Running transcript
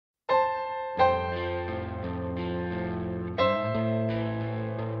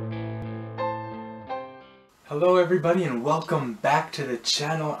Hello everybody and welcome back to the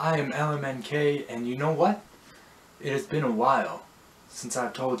channel. I am LMNK, and you know what? It has been a while since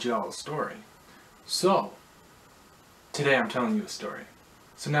I've told you all a story. So, today I'm telling you a story.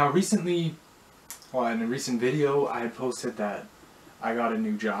 So now recently, in a recent video I had posted that I got a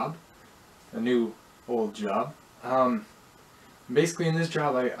new job. A new old job. Basically in this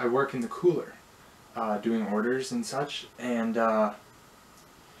job I work in the cooler, doing orders and such, and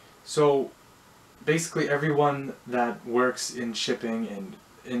so basically everyone that works in shipping and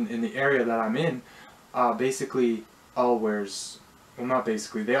in the area that I'm in, basically all wears, well not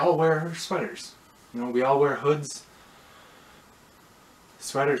basically, they all wear sweaters. You know, we all wear hoods,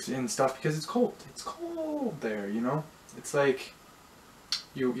 sweaters and stuff because it's cold. It's cold there, you know? It's like,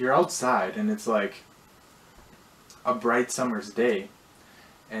 you're outside and it's like a bright summer's day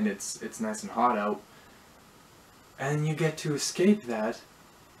and it's nice and hot out, and you get to escape that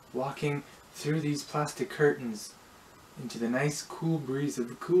walking through these plastic curtains into the nice cool breeze of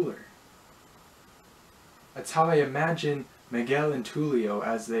the cooler. That's how I imagine Miguel and Tulio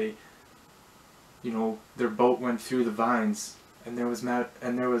as they, you know, their boat went through the vines, and there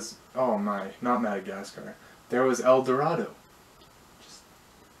was oh my, not Madagascar. There was El Dorado. Just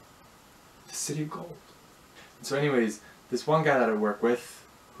the city of gold. So anyways, this one guy that I work with,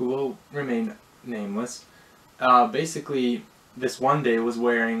 who will remain nameless, basically this one day was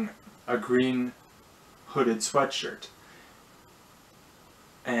wearing a green hooded sweatshirt.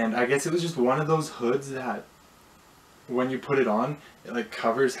 And I guess it was just one of those hoods that when you put it on, it like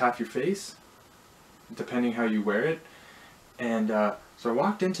covers half your face, depending how you wear it. And so I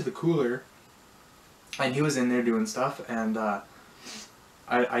walked into the cooler and he was in there doing stuff, and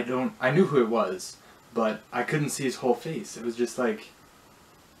I knew who it was, but I couldn't see his whole face. It was just like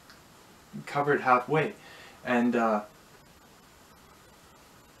covered halfway. And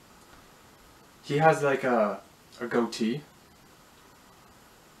he has like a goatee,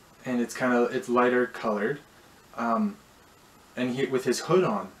 and it's lighter colored, and he, with his hood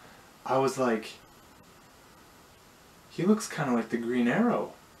on, I was like, he looks kind of like the Green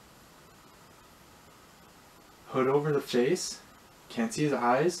Arrow. Hood over the face, can't see his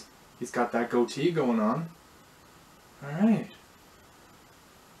eyes, he's got that goatee going on. Alright,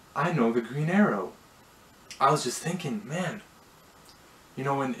 I know the Green Arrow. I was just thinking, man, you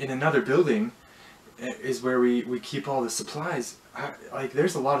know, in another building is where we keep all the supplies. Like,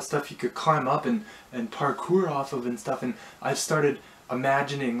 there's a lot of stuff you could climb up and parkour off of and stuff, and I've started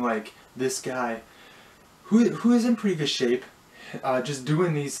imagining like this guy who is in pretty good shape, just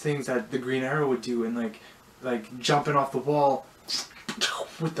doing these things that the Green Arrow would do, and like jumping off the wall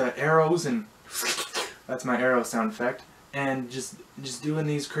with the arrows, and that's my arrow sound effect, and just doing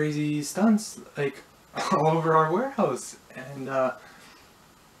these crazy stunts like all over our warehouse. And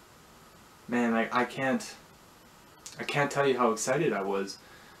man, I can't tell you how excited I was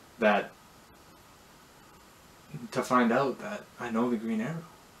to find out that I know the Green Arrow.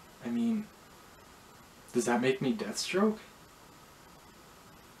 I mean, does that make me Deathstroke?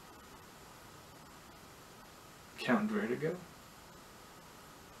 Count Vertigo?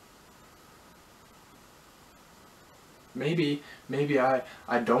 Maybe I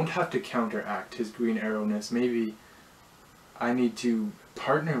don't have to counteract his Green Arrowness. Maybe I need to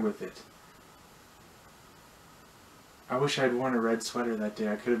partner with it. I wish I'd worn a red sweater that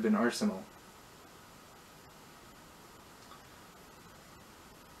day. I could have been Arsenal.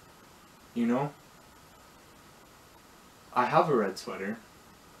 You know? I have a red sweater.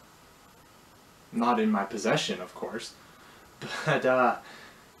 Not in my possession, of course. But, that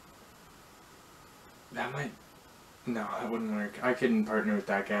might... No, that wouldn't work. I couldn't partner with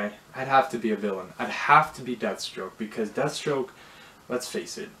that guy. I'd have to be a villain. I'd have to be Deathstroke, because Deathstroke, let's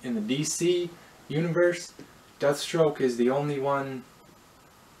face it, in the DC universe, Deathstroke is the only one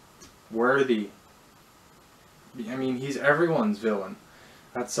worthy. I mean, he's everyone's villain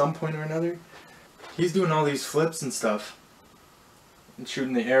at some point or another. He's doing all these flips and stuff, and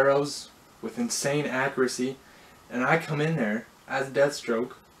shooting the arrows with insane accuracy, and I come in there as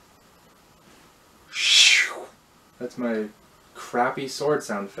Deathstroke. That's my crappy sword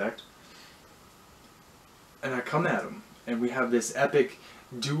sound effect. And I come at him, and we have this epic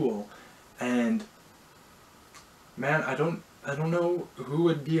duel, and man, I don't know who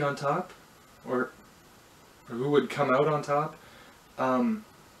would be on top, or who would come out on top. I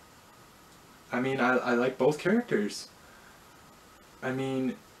mean, I like both characters. I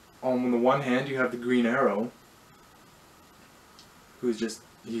mean, on the one hand you have the Green Arrow,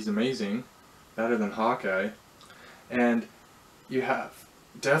 he's amazing, better than Hawkeye. And you have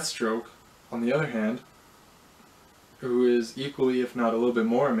Deathstroke, on the other hand, who is equally, if not a little bit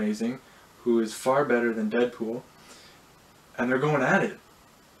more amazing, who is far better than Deadpool, and they're going at it.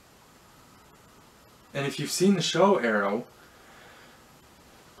 And if you've seen the show Arrow,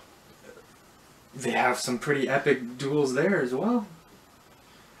 they have some pretty epic duels there as well.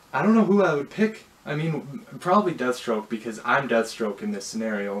 I don't know who I would pick. I mean, probably Deathstroke, because I'm Deathstroke in this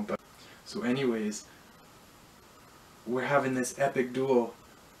scenario. But so anyways, we're having this epic duel,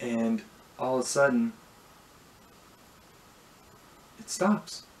 and all of a sudden, it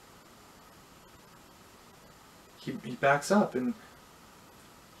stops. He backs up, and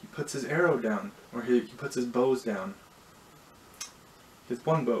he puts his arrow down, or he puts his bows down. His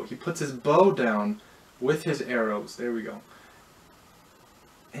one bow. He puts his bow down with his arrows. There we go.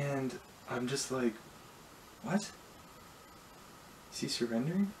 And I'm just like, what? Is he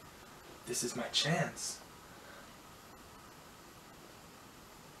surrendering? This is my chance.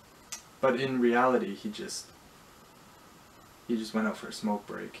 But in reality, he just went out for a smoke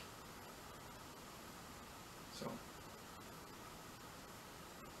break.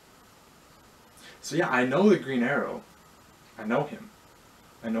 So yeah, I know the Green Arrow. I know him.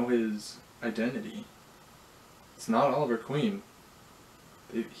 I know his identity. It's not Oliver Queen.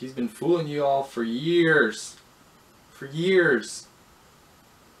 He's been fooling you all for years. For years.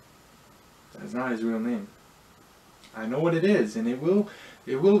 That's not his real name. I know what it is, and it will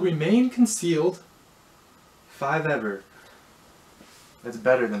remain concealed 5 ever. That's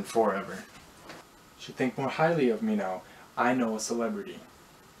better than 4 ever. You should think more highly of me now. I know a celebrity.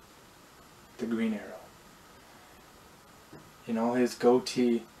 The Green Arrow. In all his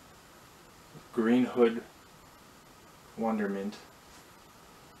goatee, green hood wonderment.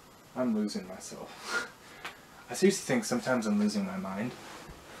 I'm losing myself. I seriously think sometimes I'm losing my mind.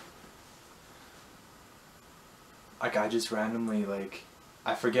 Like, I just randomly, like,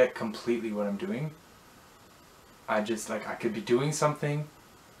 I forget completely what I'm doing. I just, like, I could be doing something,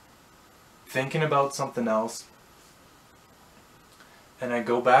 thinking about something else, and I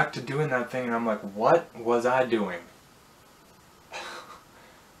go back to doing that thing and I'm like, what was I doing?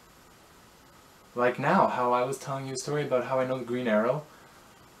 Like now, how I was telling you a story about how I know the Green Arrow.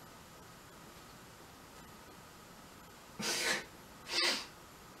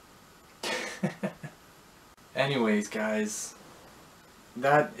 Anyways, guys,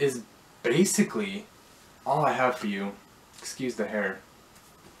 that is basically all I have for you. Excuse the hair.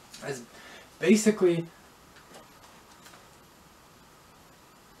 That's basically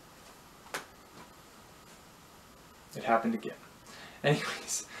it happened again.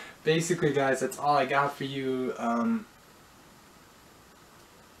 Anyways, basically, guys, that's all I got for you.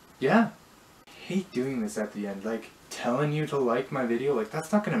 Yeah. I hate doing this at the end, like telling you to like my video. Like,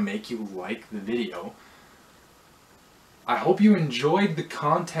 that's not gonna make you like the video. I hope you enjoyed the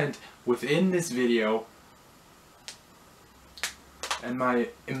content within this video and my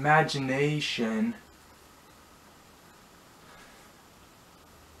imagination.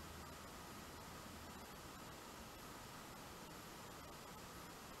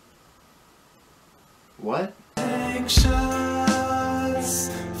 What?